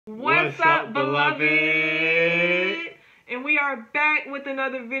What's up, beloved? And we are back with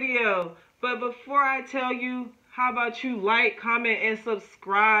another video. But before I tell you, how about you like, comment, and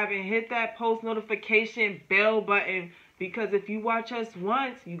subscribe and hit that post notification bell button, because if you watch us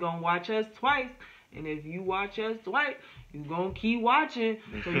once, you gonna watch us twice. And if you watch us twice, you gonna keep watching.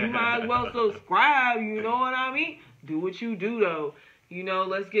 So you might as well subscribe, you know what I mean? Do what you do though. You know,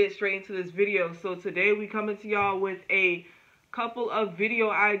 let's get straight into this video. So today we coming to y'all with a couple of video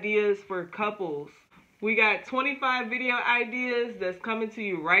ideas for couples. We got 25 video ideas that's coming to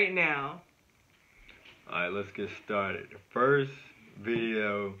you right now. Alright, let's get started. The first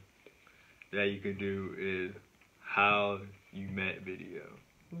video that you could do is how you met video.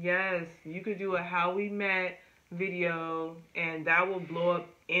 Yes, you could do a how we met video and that will blow up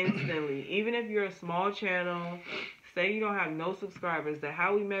instantly. Even if you're a small channel, say you don't have no subscribers, the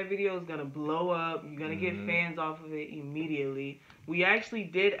how we met video is gonna blow up. You're gonna get fans off of it immediately. We actually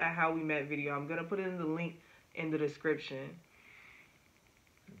did a how we met video. I'm gonna put it in the link in the description.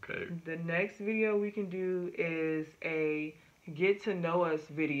 Okay. The next video we can do is a get to know us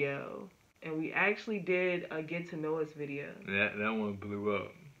video. And we actually did a get to know us video. That one blew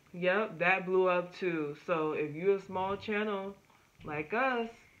up. Yep, that blew up too. So if you're a small channel like us,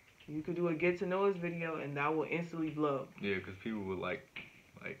 you could do a get to know us video and that will instantly blow. Yeah, because people would like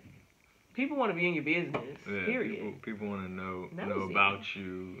people want to be in your business. Yeah, period. People want to know about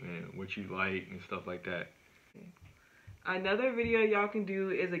you and what you like and stuff like that. Another video y'all can do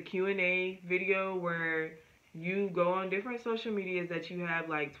is a Q&A video where you go on different social medias that you have,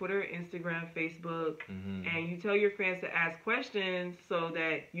 like Twitter, Instagram, Facebook, and you tell your fans to ask questions so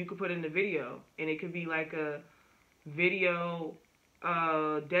that you can put in the video. And it could be like a video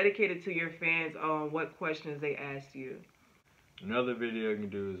dedicated to your fans on what questions they asked you. Another video you can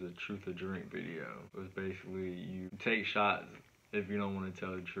do is a truth or drink video. It's basically you take shots if you don't want to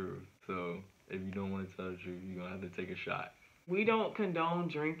tell the truth. So if you don't want to tell the truth, you're going to have to take a shot. We don't condone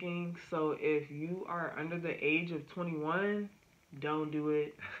drinking, so if you are under the age of 21, don't do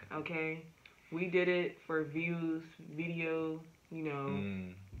it, okay? We did it for views, video, you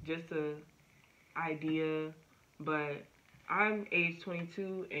know, just a idea, but I'm age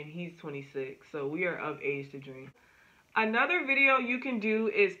 22 and he's 26, so we are of age to drink. Another video you can do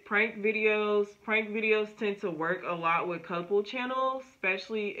is prank videos. Prank videos tend to work a lot with couple channels,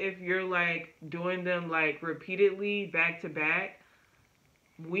 especially if you're like doing them like repeatedly back to back.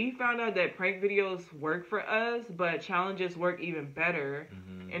 We found out that prank videos work for us, but challenges work even better.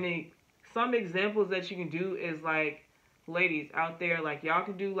 And some examples that you can do is like, ladies out there, like y'all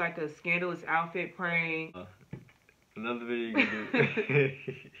can do like a scandalous outfit prank. Another video you can do.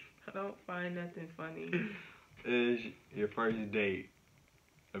 I don't find nothing funny. Is your first date.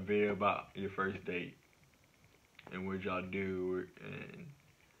 A video about your first date and what y'all do and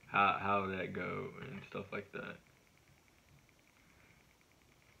how that go and stuff like that.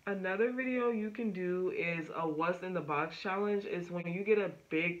 Another video you can do is a what's in the box challenge. Is when you get a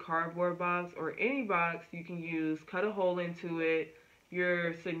big cardboard box or any box you can use, cut a hole into it.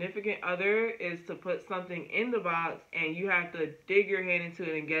 Your significant other is to put something in the box and you have to dig your hand into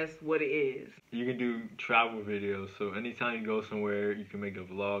it and guess what it is. You can do travel videos, so anytime you go somewhere, you can make a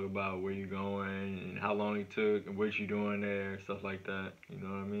vlog about where you're going and how long it took and what you're doing there, stuff like that. You know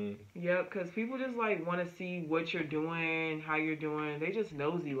what I mean? Yep, because people just like want to see what you're doing, how you're doing. They just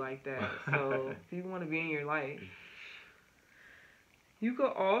nosy like that. So people want to be in your life. You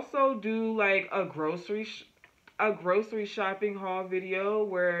could also do like a grocery shopping haul video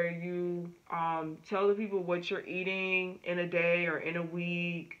where you tell the people what you're eating in a day or in a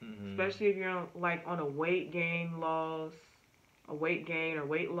week, especially if you're on a weight gain or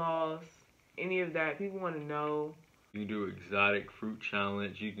weight loss, any of that. People want to know. You can do exotic fruit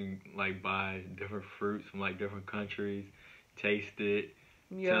challenge. You can like buy different fruits from like different countries, taste it,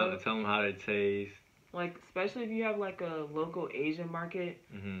 tell them how it tastes. Like especially if you have like a local Asian market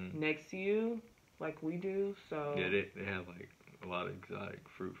next to you, like we do, so yeah, they have like a lot of exotic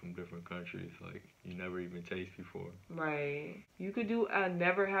fruit from different countries, like you never even tasted before. Right. You could do a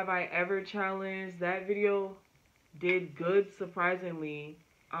never have I ever challenge. That video did good, surprisingly.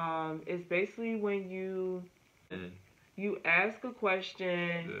 It's basically when you ask a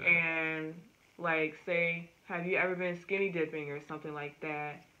question and like say, have you ever been skinny dipping or something like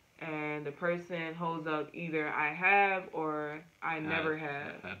that? And the person holds up either I have or I never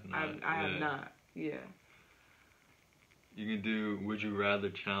have. I have not. Yeah. You can do would you rather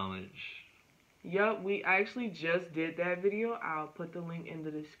challenge. Yup, we actually just did that video. I'll put the link in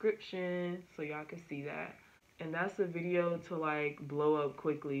the description so y'all can see that. And that's a video to like blow up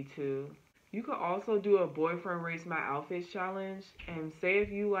quickly too. You could also do a boyfriend rates my outfits challenge, and say if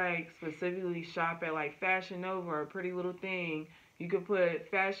you like specifically shop at like Fashion Nova or Pretty Little Thing, you could put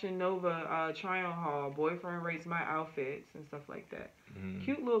Fashion Nova try on haul, boyfriend rates my outfits and stuff like that.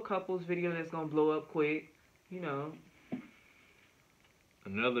 Cute little couples video that's gonna blow up quick, you know.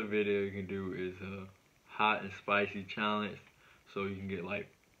 Another video you can do is a hot and spicy challenge, so you can get like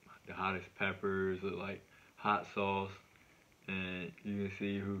the hottest peppers or like hot sauce, and you can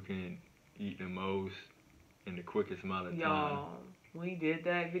see who can eat the most in the quickest amount of time. Y'all, we did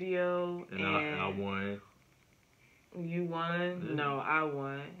that video and I won. You won? Yeah. No, I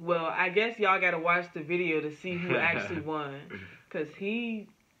won. Well, I guess y'all gotta watch the video to see who actually won, cause he,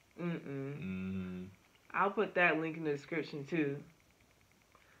 I'll put that link in the description too.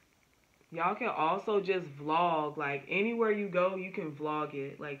 Y'all can also just vlog, like anywhere you go, you can vlog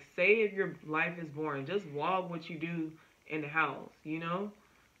it. Like say if your life is boring, just vlog what you do in the house, you know?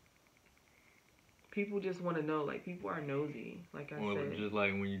 People just want to know, like people are nosy, like I said. Just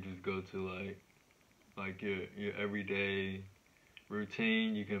like when you just go to like your everyday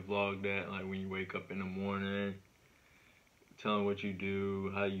routine, you can vlog that, like when you wake up in the morning, telling what you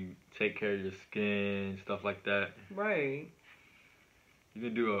do, how you take care of your skin, stuff like that. Right. You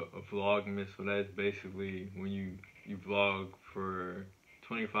can do a vlogmas, so that's basically when you vlog for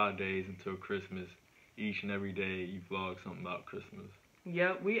 25 days until Christmas. Each and every day you vlog something about Christmas.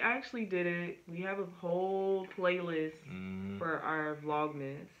 Yep, we actually did it. We have a whole playlist for our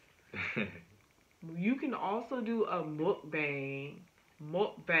vlogmas. You can also do a mukbang.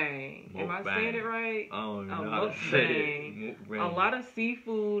 Mukbang. Am I saying it right? Oh, no. Mukbang. A lot of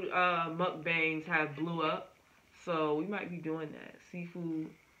seafood mukbangs have blew up. So we might be doing that. Seafood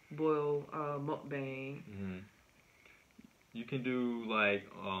boil mukbang. You can do like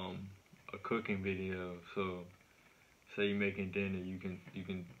a cooking video. So say you're making dinner, you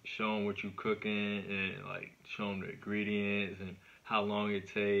can show them what you're cooking and like show them the ingredients and how long it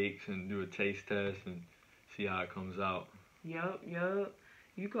takes and do a taste test and see how it comes out. Yup.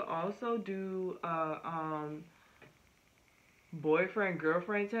 You could also do boyfriend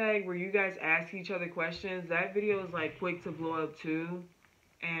girlfriend tag where you guys ask each other questions. That video is like quick to blow up too,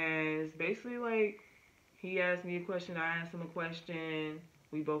 and it's basically like he asked me a question, I asked him a question,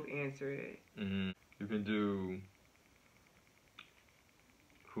 we both answer it. You can do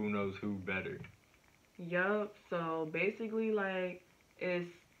who knows who better. Yup. So basically like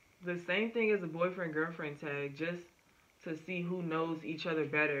it's the same thing as a boyfriend girlfriend tag, just to see who knows each other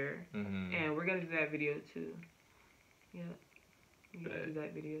better. And we're gonna do that video too. Yep. You gotta do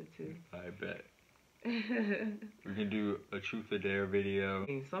that video too. I bet. We can do a truth or dare video.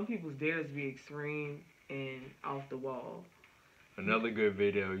 Some people's dares be extreme and off the wall. Another good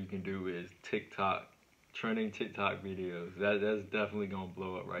video you can do is TikTok. Trending TikTok videos. That's definitely gonna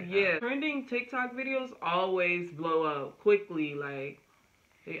blow up right now. Yeah, trending TikTok videos always blow up quickly. Like,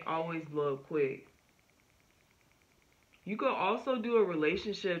 they always blow up quick. You could also do a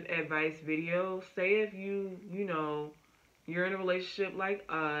relationship advice video. Say if you know, you're in a relationship like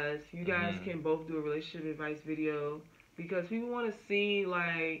us, you guys can both do a relationship advice video because people want to see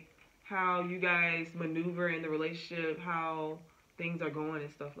like how you guys maneuver in the relationship, how things are going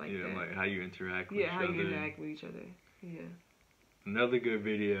and stuff like that. Yeah, like how you interact with each other. Yeah, how you interact with each other. Yeah. Another good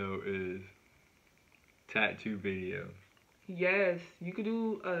video is tattoo video. Yes, you could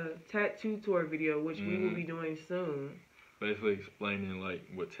do a tattoo tour video, which we will be doing soon. Basically explaining like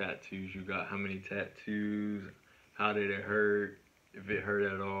what tattoos you got, how many tattoos, how did it hurt, if it hurt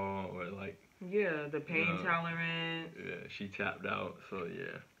at all, or like... Yeah, the pain tolerance. Yeah, she tapped out, so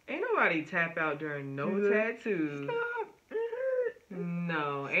yeah. Ain't nobody tap out during no tattoos. Stop, it hurt.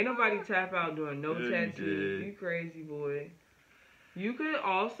 No, ain't nobody tap out during no tattoos. You crazy boy. You could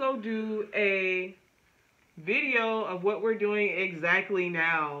also do a video of what we're doing exactly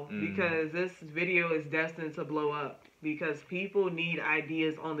now because this video is destined to blow up because people need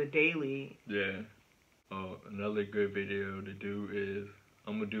ideas on the daily. Yeah. Oh, another good video to do is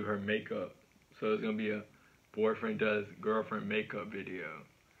I'm gonna do her makeup. So it's gonna be a boyfriend does girlfriend makeup video.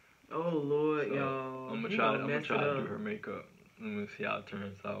 Oh Lord, so y'all. I'm gonna try to do her makeup. I'm gonna see how it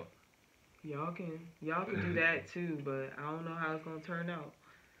turns out. Y'all can do that too, but I don't know how it's gonna turn out.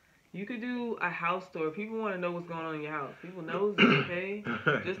 You could do a house tour. People want to know what's going on in your house. People knows, okay?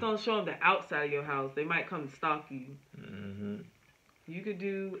 Just don't show them the outside of your house. They might come stalk you. You could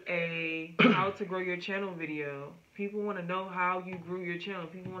do a how to grow your channel video. People want to know how you grew your channel.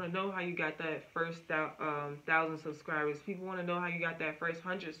 People want to know how you got that first 1,000 subscribers. People want to know how you got that first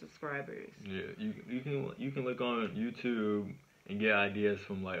 100 subscribers. Yeah, you can look on YouTube and get ideas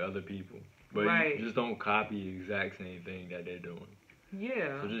from like other people, but you just don't copy the exact same thing that they're doing.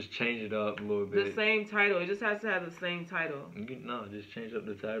 Yeah. So just change it up a little bit. The same title. It just has to have the same title. No, just change up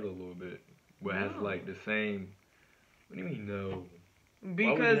the title a little bit. But it has No. like the same. What do you mean no?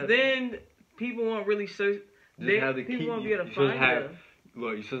 Because then people won't really search. People won't be able to find them.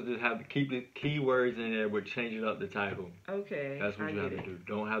 Look, you're supposed to have to keep the keywords in there, but changing up the title. Okay. That's what you have to do.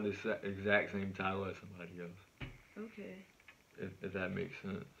 Don't have the exact same title as somebody else. Okay. If that makes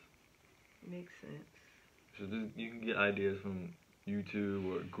sense. Makes sense. So you can get ideas from YouTube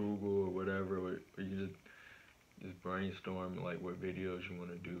or Google or whatever, or you just brainstorm like what videos you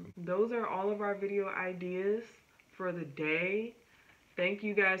want to do. Those are all of our video ideas for the day. Thank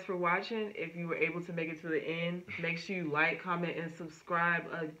you guys for watching. If you were able to make it to the end, make sure you like, comment, and subscribe.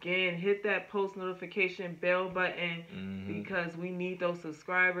 Again, hit that post notification bell button because we need those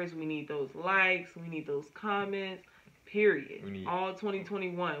subscribers. We need those likes. We need those comments. Period. All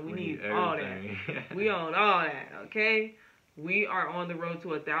 2021. We need all that. We own all that, okay? We are on the road to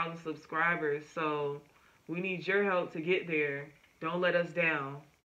 1,000 subscribers, so we need your help to get there. Don't let us down.